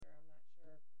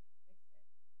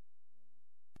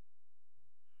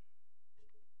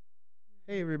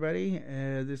Hey everybody,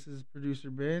 this is producer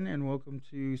Ben, and welcome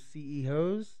to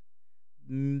CEOs,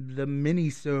 the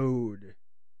Minisode.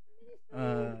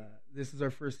 This is our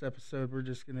first episode. We're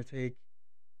just going to take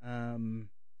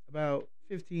about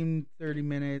 15, 30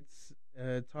 minutes,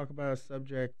 talk about a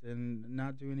subject, and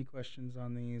not do any questions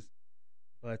on these.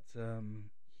 But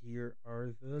here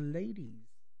are the ladies.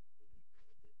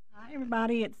 Hi,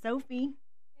 everybody. It's Sophie.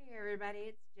 Hey everybody,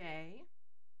 it's Jay. Thanks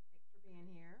for being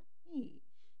here. Hey.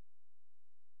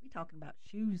 We talking about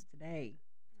shoes today.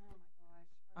 Oh my gosh,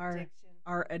 Our addiction.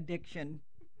 our addiction.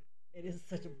 It is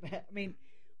such a bad. I mean,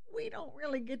 we don't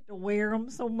really get to wear them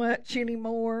so much I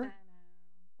anymore. know.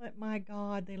 But my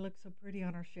God, they look so pretty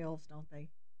on our shelves, don't they?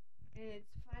 And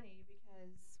it's funny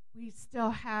because we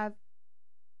still have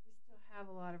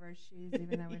a lot of our shoes,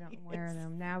 even though we don't wear Yes.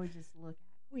 them. Now we just look at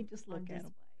them. We just look on at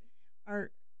them. display.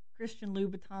 Our Christian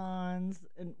Louboutins,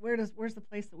 and where's the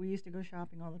place that we used to go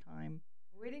shopping all the time?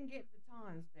 We didn't get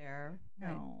batons there. but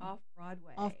No. off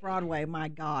Broadway. Off Broadway. My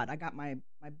God, I got my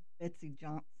Betsy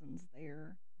Johnsons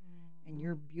there, and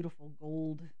your beautiful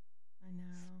gold I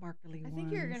know. sparkly I ones.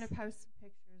 think you're gonna post some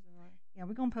pictures of our. Yeah,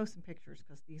 we're gonna post some pictures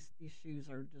because these shoes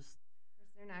are just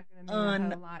They're not gonna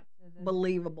mean a whole lot to the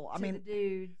believable. I to mean, the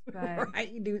dudes, but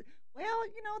right? You do well.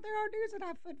 There are dudes that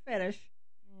have foot fetish,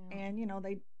 yeah. and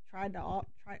they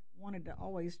wanted to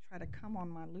always try to come on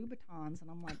my Louboutins,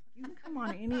 and I'm like, you can come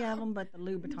on any of them but the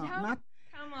Louboutin. Don't Not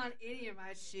come on any of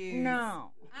my shoes.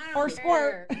 no. I Or don't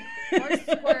squirt. care. Or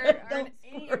squirt Don't on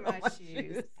any squirt of on my my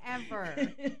shoes ever.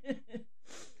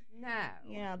 No.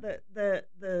 Yeah,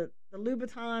 the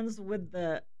Louboutins with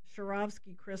the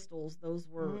Swarovski crystals. Those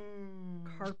were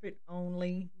carpet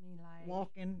only. Me like.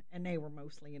 Walking, and they were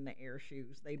mostly in the air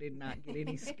shoes. They did not get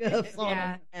any scuffs on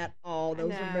Yeah. them at all. I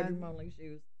Those are know. bedroom only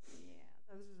shoes. Yeah,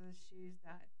 those are the shoes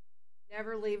that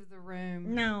never leave the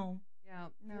room. No, Yeah,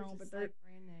 No, they're but just they're- like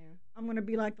brand new. I'm gonna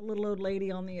be like the little old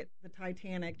lady on the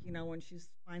Titanic. When she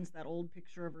finds that old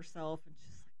picture of herself, and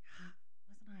she's like,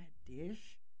 "Wasn't I a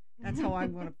dish?" That's how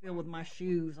I'm gonna feel with my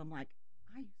shoes. I'm like,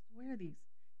 I used to wear these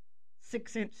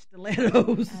 6-inch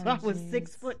stilettos. Oh, I was jeez.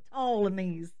 6 foot tall in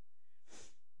these.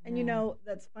 And Yeah.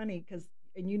 that's funny because,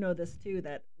 and this too,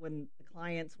 that when the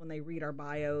clients, when they read our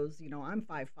bios, I'm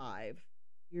 5'5",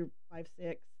 you're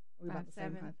 5'6", are we about the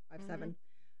same 5'7". height? 5'7".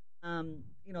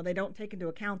 Mhm. They don't take into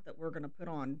account that we're going to put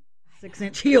on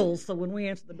 6-inch heels. So when we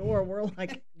answer the door, we're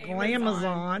like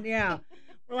Glamazon. Yeah.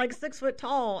 We're like 6 foot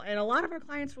tall. And a lot of our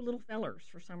clients were little fellers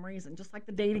for some reason, just like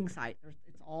the dating site.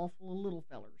 It's all full of little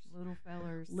fellers. Little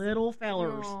fellers. Little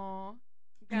fellers. Aw.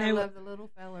 You And gotta they love the little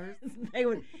fellers. They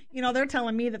would, they're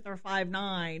telling me that they're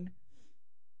 5'9",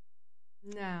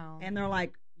 No. and they're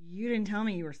like, "You didn't tell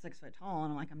me you were 6 foot tall,"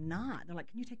 and I'm like, "I'm not." They're like,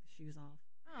 "Can you take the shoes off?"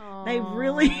 Aw. They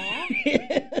really.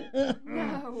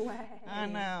 No way. I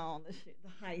know the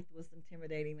height was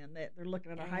intimidating, and they're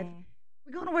looking at our height. Dang.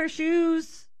 We're gonna wear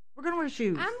shoes. We're gonna wear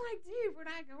shoes. I'm like, dude, we're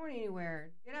not going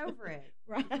anywhere. Get over it.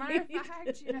 right. Matter of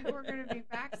fact, we're going to be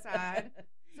backside.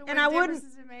 So And what I difference wouldn't-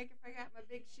 does it make if I got my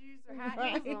big shoes or high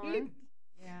Right. heels on?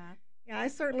 Yeah. Yeah, I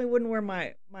certainly wouldn't wear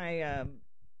my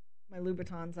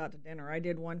Louboutins out to dinner. I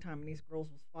did one time, and these girls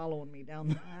was following me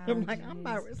down. Oh, I'm like,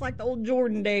 it's like the old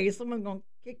Jordan days. Someone's gonna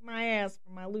kick my ass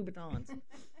for my Louboutins.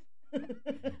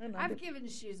 And I I've did- given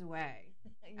shoes away.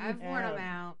 You I've worn have. them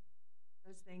out.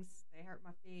 Those things, they hurt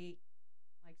my feet.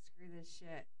 Like, screw this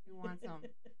shit. Who wants them?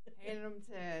 Handed them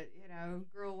to,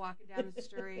 girl walking down the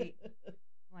street. I'm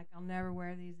like, I'll never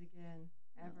wear these again.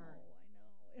 Ever. No, I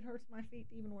know. It hurts my feet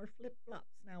to even wear flip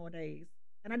flops nowadays.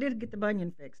 And I did get the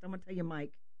bunion fixed. I'm gonna tell you,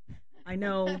 Mike. I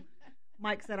know.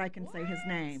 Mike said I can say his What?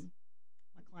 name.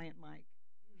 My client, Mike.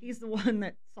 He's the one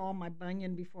that saw my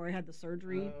bunion before I had the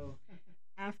surgery. Oh.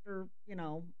 After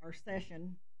our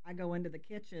session, I go into the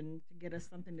kitchen to get us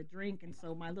something to drink, and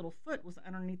so my little foot was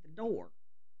underneath the door,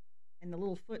 and the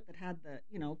little foot that had the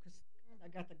because I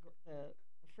got the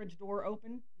fridge door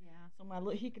open. Yeah. So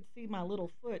he could see my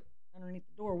little foot underneath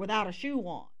the door without a shoe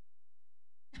on.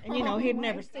 And Oh he'd my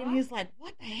never seen. God. He's like,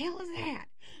 "What the hell is that?"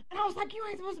 And I was like, "You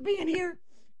ain't supposed to be in here."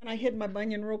 And I hid my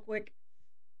bunion real quick.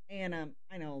 And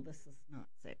I know this is not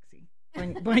sexy.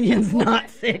 Bunion's not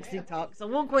sexy talk. So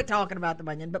we'll quit talking about the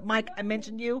bunion. But Mike, I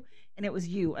mentioned you, and it was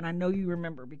you, and I know you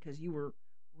remember because you were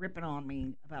ripping on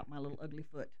me about my little ugly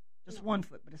foot. Just one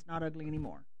foot, but it's not ugly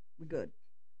anymore. We're good.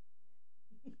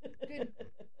 Good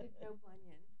no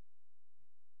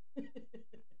bunion.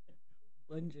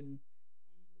 Bunion.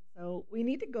 So we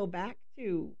need to go back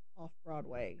to off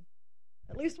Broadway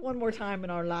at least one more time in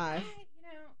our life.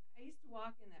 I used to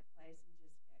walk in that place and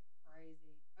just get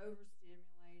crazy,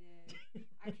 overstimulated.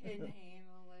 I couldn't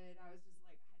handle it. I was just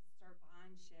like, I had to start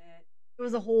buying shit. It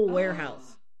was a whole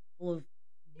warehouse full of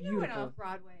You know what beautiful. off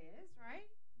Broadway is, right?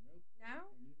 No.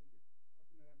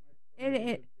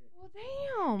 Well,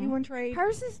 damn. You want to trade?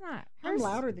 Hers is not. I'm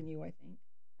louder than you, I think.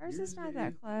 Hers is not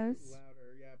that close.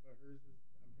 Louder, yeah, but hers is.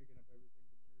 I'm picking up everything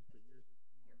from hers, but yours is.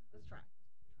 Let's try.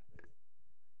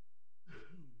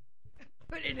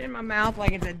 Put it in my mouth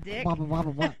like it's a dick. Wobble,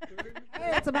 wobble, wobble.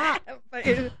 Hey, it's about. But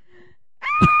it-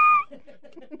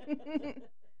 I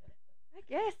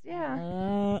guess,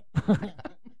 yeah. My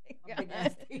big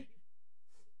ass teeth.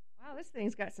 Wow, this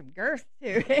thing's got some girth to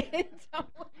it.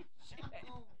 Holy shit.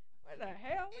 What the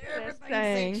hell? Look at this thing.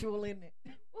 Everything's sexual, isn't it?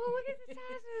 Well, look at the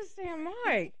size of this damn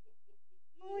mic.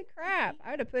 Holy crap.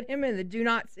 I would have put him in the do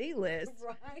not see list.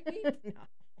 Right? No.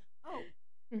 Oh,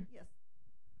 yes.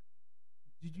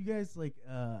 Did you guys like?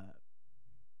 How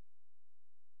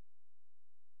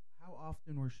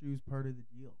often were shoes part of the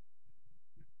deal?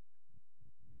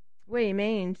 What do you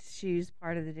mean shoes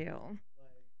part of the deal?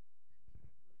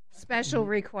 Special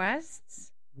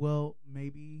requests? Well,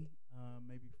 maybe for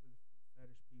the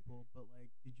fetish people, but like,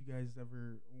 did you guys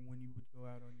ever, when you would go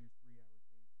out on your 3-hour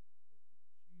dates,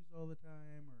 shoes all the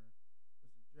time, or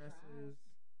was it dresses?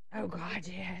 Oh, God,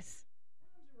 yes.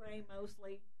 Lingerie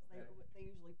mostly. They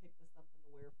usually picked us something to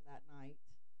wear for that night.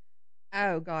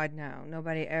 Oh, God, no.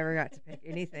 Nobody ever got to pick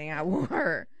anything I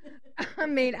wore. I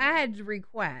mean, I had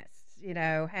requests, you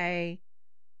know, hey,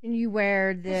 can you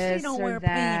wear this She don't or wear that?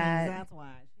 panties, that's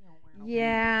why. She don't wear no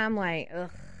Yeah, I'm like,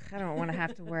 ugh, I don't want to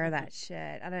have to wear that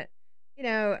shit. I don't, you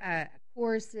know, a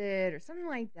corset or something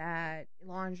like that,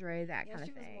 lingerie, that panties. kind of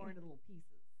She was thing. more into little pieces.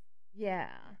 Yeah.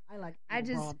 I like I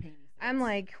little just- broad panties. I'm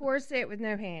like, corset with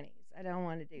no panties. I don't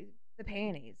want to do the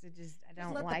panties. I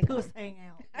don't let like the puss them. hang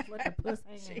out. Just let the puss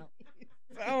hang out. Jeez.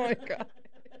 Oh, my God.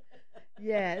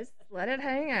 Yes, let it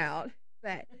hang out.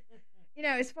 But, you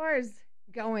know, as far as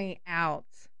going out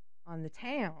on the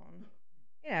town,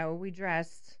 you know, we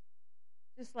dressed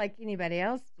just like anybody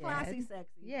else did. Classy,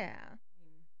 sexy. Yeah.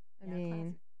 I Yeah,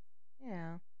 mean, classy.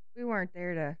 yeah. We weren't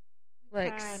there to We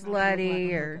look tried not to slutty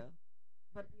like a or. hooker.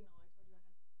 But, you know, I told you I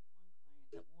had one client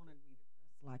that wanted me to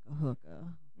dress like a hooker.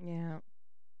 Yeah.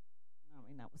 I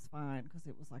mean, that was fine because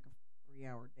it was like a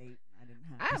 3-hour date and I didn't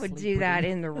have I to would sleep do with that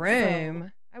him. in the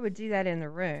room. I would do that in the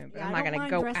room, but Yeah, I'm I not don't going to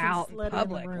mind go dressing out in slutty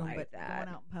public in the room, like but that.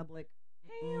 going out in public.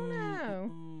 Hell no.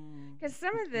 mm, Because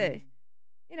some of the,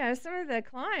 you know, some of the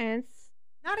clients.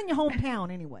 Not in your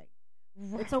hometown anyway.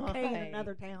 It's okay in Right.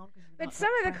 another town. 'Cause you're But not some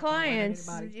of the trying to find clients,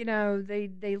 anybody. you know,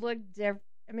 they look different.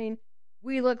 I mean,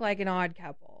 we look like an odd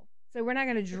couple. So we're not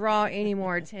going to draw any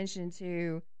more attention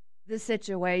to the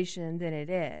situation than it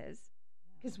is.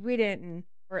 Because we didn't,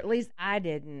 or at least I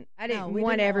didn't. I didn't we want didn't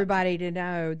want everybody to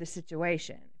know the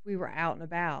situation. If we were out and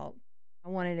about, I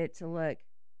wanted it to look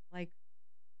like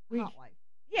we, Hot wife.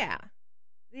 yeah.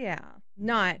 Yeah.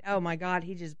 Not, oh my God,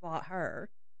 he just bought her.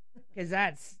 Because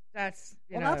that's,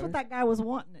 you know. That's what that guy was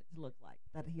wanting it to look like,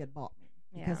 that he had bought me.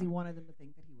 Because Yeah. he wanted them to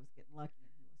think that he was getting lucky and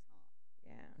he was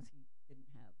not. Yeah. Because he didn't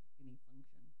have any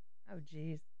function. Oh,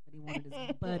 jeez. But he wanted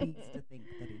his buddies to think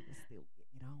that he was still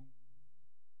getting it on.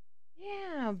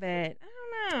 Yeah, but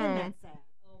I don't know. Isn't that sad?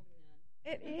 Oh,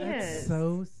 man. It That's is.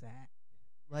 so sad.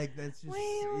 Like that's just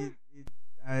Well-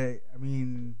 I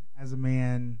mean, as a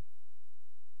man,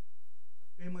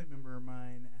 a family member of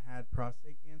mine had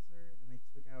prostate cancer, and they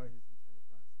took out his entire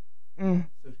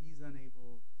prostate, so he's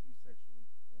unable to sexually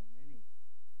perform anyway.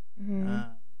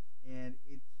 Mhm. And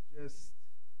it's just,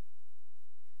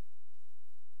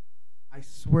 I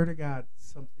swear to God,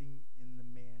 something in the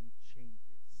man changes.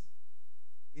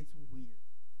 It's weird.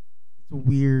 It's a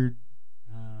weird.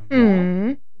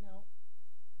 Mhm. You know,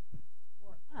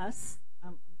 for us,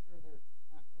 I'm sure they're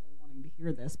not really wanting to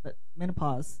hear this, but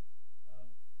menopause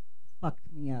fucked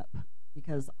me up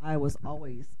because I was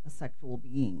always a sexual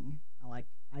being.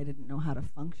 I didn't know how to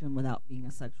function without being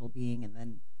a sexual being, and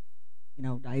then, you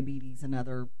know, diabetes and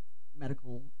other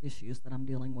medical issues that I'm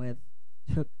dealing with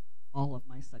took all of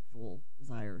my sexual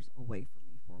desires away from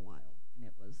me for a while, and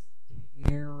it was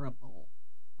terrible.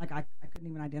 Like I couldn't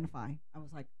even identify. I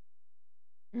was like,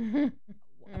 I'm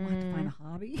gonna have to find a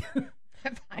hobby.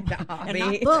 Find a hobby.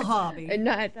 And not the hobby. And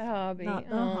not the hobby. Not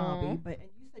the Aw. hobby. But and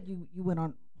you said you went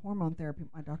on hormone therapy.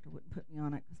 My doctor wouldn't put me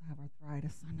on it because I have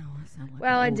arthritis. I know I sound like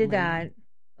Well, an I old did lady. that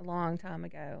a long time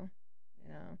ago. You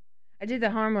know, I did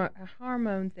the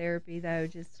hormone therapy though,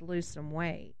 just to lose some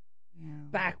weight. Yeah.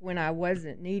 Back when I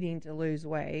wasn't needing to lose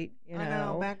weight, you know. I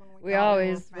know. Back when we thought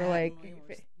always were were fat like, and we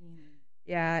were skinny.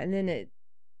 yeah, and then it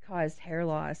caused hair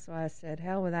loss, so I said,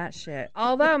 hell with that shit.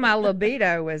 Although my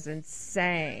libido was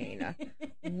insane.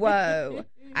 Whoa.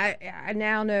 I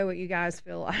now know what you guys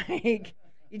feel like.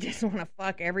 You just want to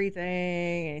fuck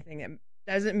everything, anything that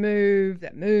doesn't move,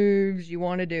 that moves, you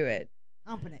want to do it.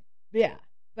 Humping it. Yeah.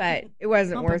 But it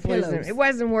wasn't Humping worth pillows. losing. It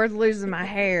wasn't worth losing my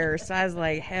hair. So I was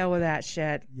like, hell with that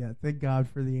shit. Yeah, thank God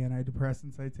for the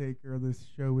antidepressants I take, or this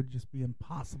show would just be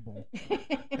impossible.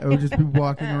 I would just be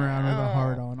walking around with a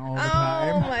heart on all the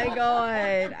time. Oh my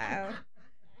God.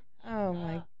 Oh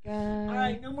my God. All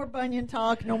right, no more bunion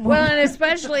talk. No more. Well, and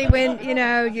especially when,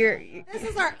 you're. This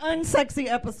is our unsexy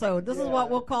episode. This is what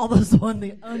we'll call this one,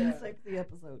 the unsexy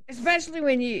episode. Especially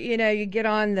when you get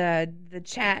on the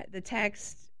chat, the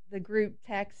text, the group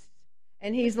text,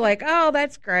 and he's like, "Oh,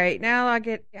 that's great. Now I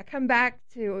come back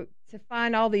to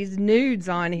find all these nudes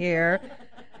on here."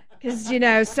 Because,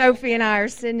 Sophie and I are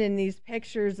sending these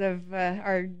pictures of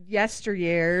our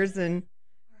yesteryears and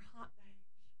Our hot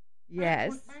days.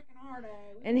 yes. Back in our day.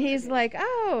 And he's like,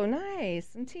 "Oh, nice.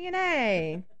 Some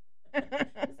TNA." Sorry,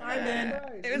 Ben.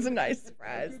 It was a nice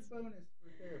surprise. Good bonus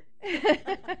for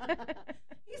therapy.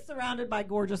 He's surrounded by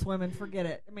gorgeous women. Forget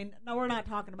it. I mean, no, we're not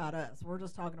talking about us. We're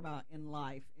just talking about in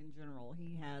life in general.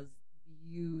 He has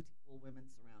beautiful women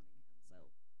surrounding him. So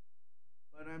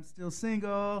But I'm still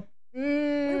single.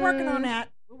 we're working on that.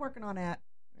 We're working on that.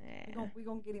 Yeah. We're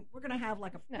gonna get him. We're gonna have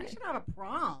like a. Nice. We should have a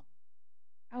prom.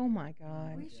 Oh my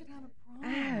God. We should have a prom.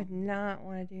 I would not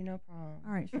want to do no prom.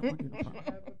 All right, sure. We'll do the prom.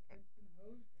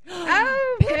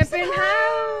 Oh, Pimps pimpin' and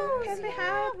hoe, hoes. pimpin' Yeah,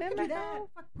 hoe, we can do pimpin' that. hoe,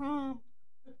 Fuck prom.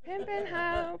 pimpin'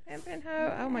 hoe, pimpin'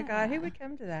 hoe. Oh my God, who would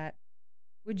come to that?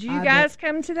 Would you I guys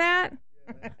come to that?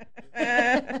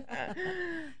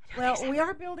 Well, we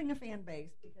are building a fan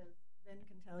base because Ben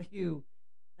can tell you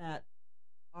that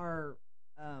our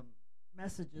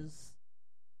messages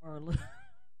are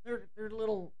they're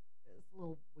little. It's a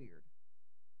little weird.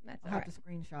 That's I'll all have right. to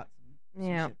screenshot some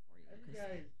Yeah. shit for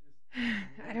you.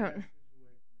 'Cause I don't.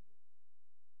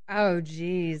 Oh,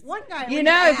 jeez. One guy, You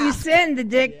know, if you send the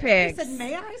dick he pics. said,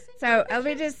 "May I?" Send So you a let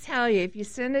me picture?" just tell you, if you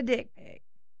send a dick pic,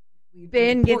 We-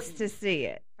 Ben gets important. to see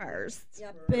it first.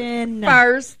 Yeah, Ben.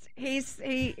 First, he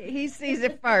sees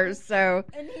it first. So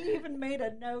And he even made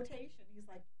a notation. He's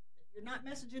like, "You're not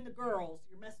messaging the girls.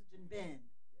 You're messaging Ben."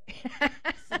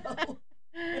 So.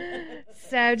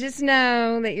 So just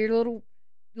know that your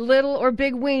little or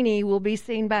big weenie will be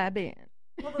seen by Ben.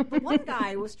 Well, the one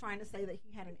guy was trying to say that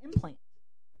he had an implant,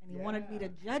 and he wanted me to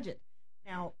judge it.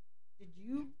 Now, did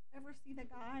you ever see the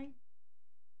guy?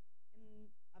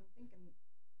 I'm thinking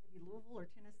maybe Louisville or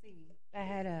Tennessee. I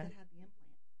had that had the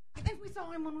implant. I think we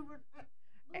saw him when we were at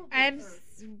Louisville. I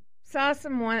saw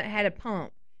someone that had a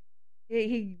pump.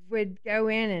 He would go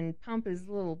in and pump his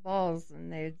little balls,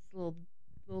 and they'd little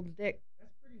dick.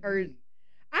 That's pretty Or neat.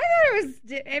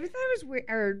 I thought it was weird,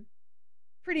 or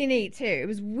pretty neat too. It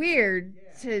was weird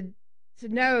to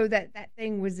know that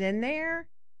thing was in there,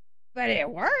 but it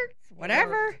worked.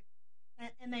 Whatever.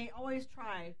 And they always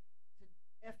try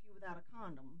to F you without a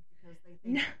condom because they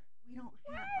think No. we don't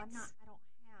have. I don't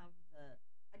have the.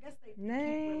 I guess they No.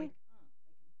 can't really come. They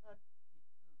can suck, but they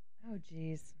can't come. Oh,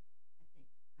 jeez.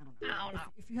 I don't know. I don't know.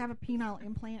 If you have a penile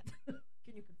implant,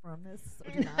 can you confirm this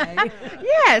or deny?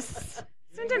 Yes.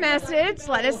 Send a message.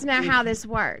 Let us know how this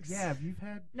works. Yeah, if you've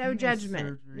had No penis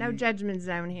judgment. surgery, No judgment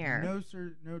zone here.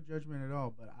 no judgment at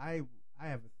all. But I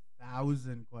have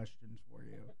 1,000 questions for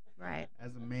you. Right.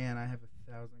 As a man, I have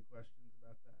 1,000 questions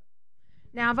about that.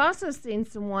 Now, I've also seen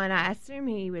someone, I assume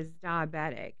he was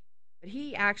diabetic, but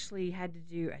he actually had to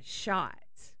do a shot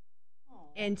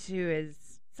into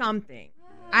his something.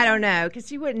 I don't know, because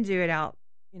he wouldn't do it out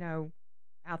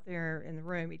there in the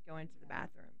room. He'd go into the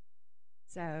bathroom.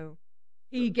 So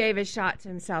he gave a shot to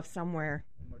himself somewhere.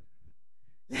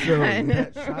 So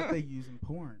that shot they use in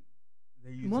porn,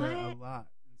 they use What? that a lot.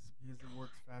 It's because it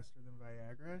works faster than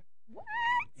Viagra. What?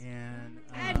 And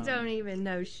I don't even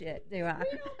know shit, do I?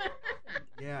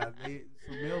 Yeah,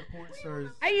 so male porn stars.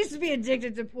 I used to be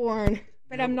addicted to porn,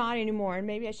 but I'm not anymore. And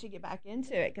maybe I should get back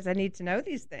into it because I need to know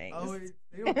these things. Oh,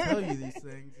 they don't tell you these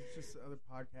things. It's just other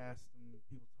podcasts and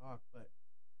people talk. But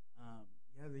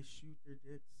yeah, they shoot their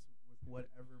dicks with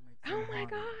whatever makes them Oh my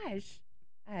horny. gosh.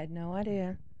 I had no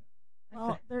idea.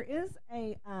 Well, there is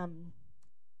a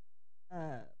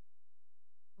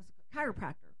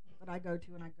chiropractor that I go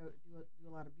to, and I go do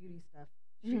a lot of beauty stuff.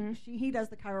 He does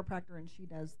the chiropractor, and she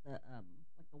does the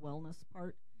like the wellness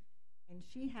part, and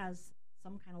she has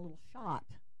some kind of little shot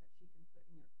that she can put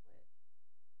in your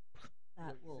clit.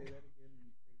 That will.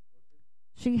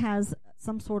 She has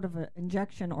some sort of an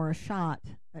injection or a shot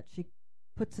that she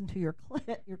puts into your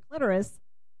clitoris.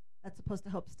 That's supposed to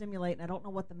help stimulate, and I don't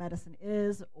know what the medicine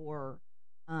is, or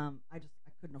I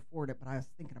couldn't afford it, but I was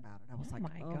thinking about it. I was like, my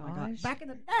oh my god! gosh. Back in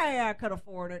the day, I could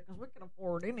afford it because we could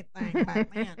afford anything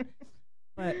back then.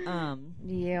 But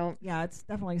Yeah. yeah, it's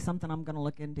definitely something I'm going to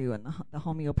look into, and the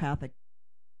homeopathic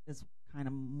is kind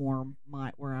of more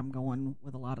where I'm going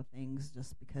with a lot of things,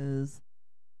 just because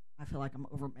I feel like I'm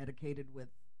over medicated with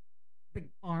big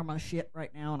pharma shit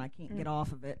right now, and I can't get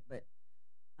off of it. But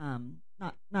not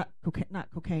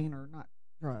cocaine or not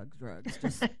drugs,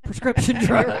 just prescription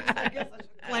drugs. I guess I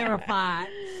should clarify.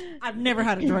 I've never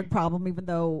had a drug problem, even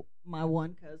though my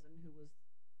one cousin who was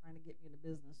trying to get me into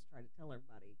business tried to tell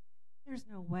everybody, there's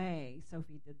no way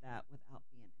Sophie did that without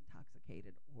being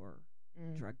intoxicated or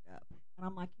drugged up. And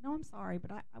I'm like, I'm sorry,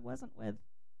 but I wasn't with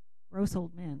gross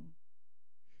old men.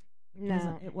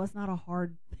 It was not a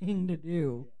hard thing to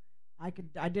do. I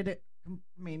did it. I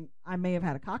mean, I may have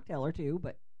had a cocktail or two,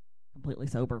 but completely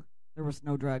sober. There was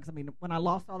no drugs. I mean, when I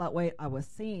lost all that weight, I was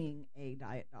seeing a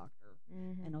diet doctor,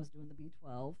 and I was doing the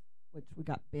B12, which we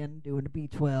got Ben doing the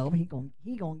B12.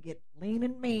 He gonna get lean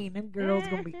and mean. Them girls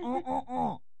gonna be They're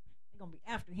gonna be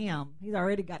after him. He's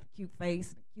already got a cute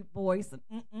face and a cute voice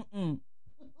and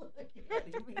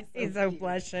He's so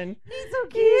blushing. He's so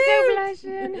cute. He's so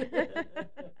blushing.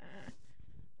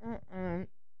 All right,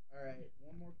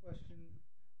 one more question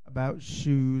about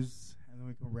shoes, and then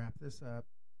we can wrap this up.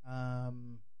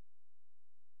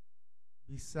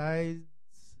 Besides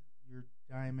your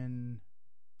diamond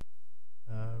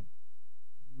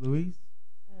Louis?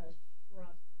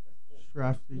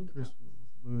 Swarovski crystals,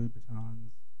 Louis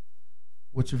Vuittons.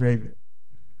 What's your favorite?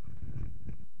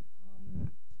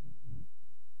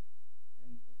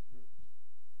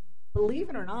 Believe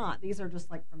it or not, these are just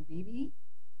like from BB,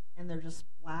 and they're just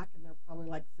black, and they're probably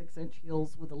like 6-inch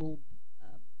heels with a little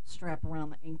strap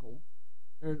around the ankle.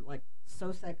 They're like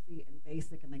so sexy and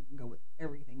basic, and they can go with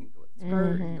everything. You can go with a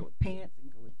skirt, you can go with pants, you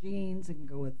can go with jeans, you can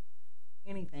go with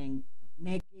anything.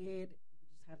 Naked, you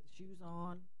just have the shoes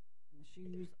on, and the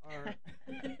shoes are.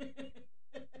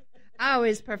 I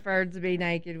always preferred to be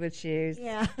naked with shoes.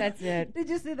 Yeah, that's it. Did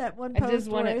you see that one I post just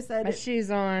where wanted I said my shoes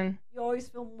on? You always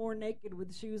feel more naked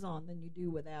with shoes on than you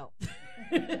do without.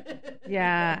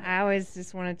 Yeah, I always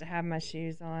just wanted to have my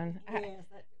shoes on. Yes,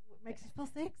 that makes you feel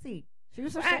sexy.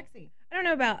 Shoes are sexy. I don't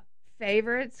know about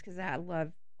favorites because I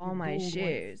love all my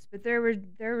shoes, but there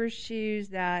were shoes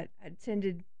that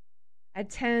I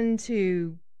tend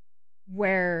to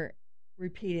wear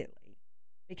repeatedly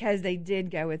because they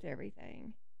did go with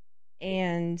everything,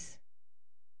 and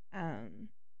I'll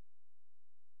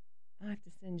have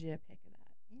to send you a pic of that.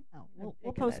 Yeah,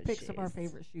 we'll post pics of our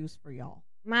favorite shoes for y'all.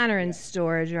 Mine are in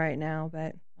storage right now,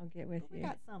 but I'll get with you. We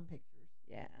got some pictures.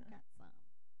 Yeah. We got some.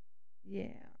 Yeah. You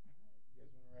guys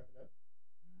want to wrap it up?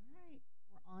 All right.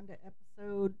 We're on to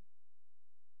episode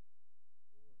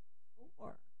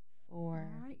 4. All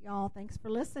right, y'all. Thanks for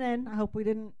listening. I hope we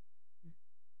didn't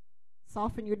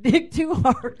soften your dick too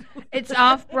hard. It's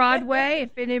off Broadway.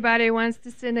 If anybody wants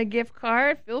to send a gift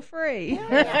card, feel free.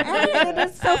 And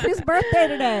it's Sophie's birthday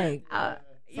today.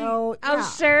 I'll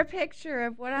share a picture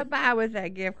of what I buy with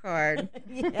that gift card.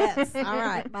 Yes. All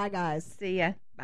right. Bye, guys. See ya.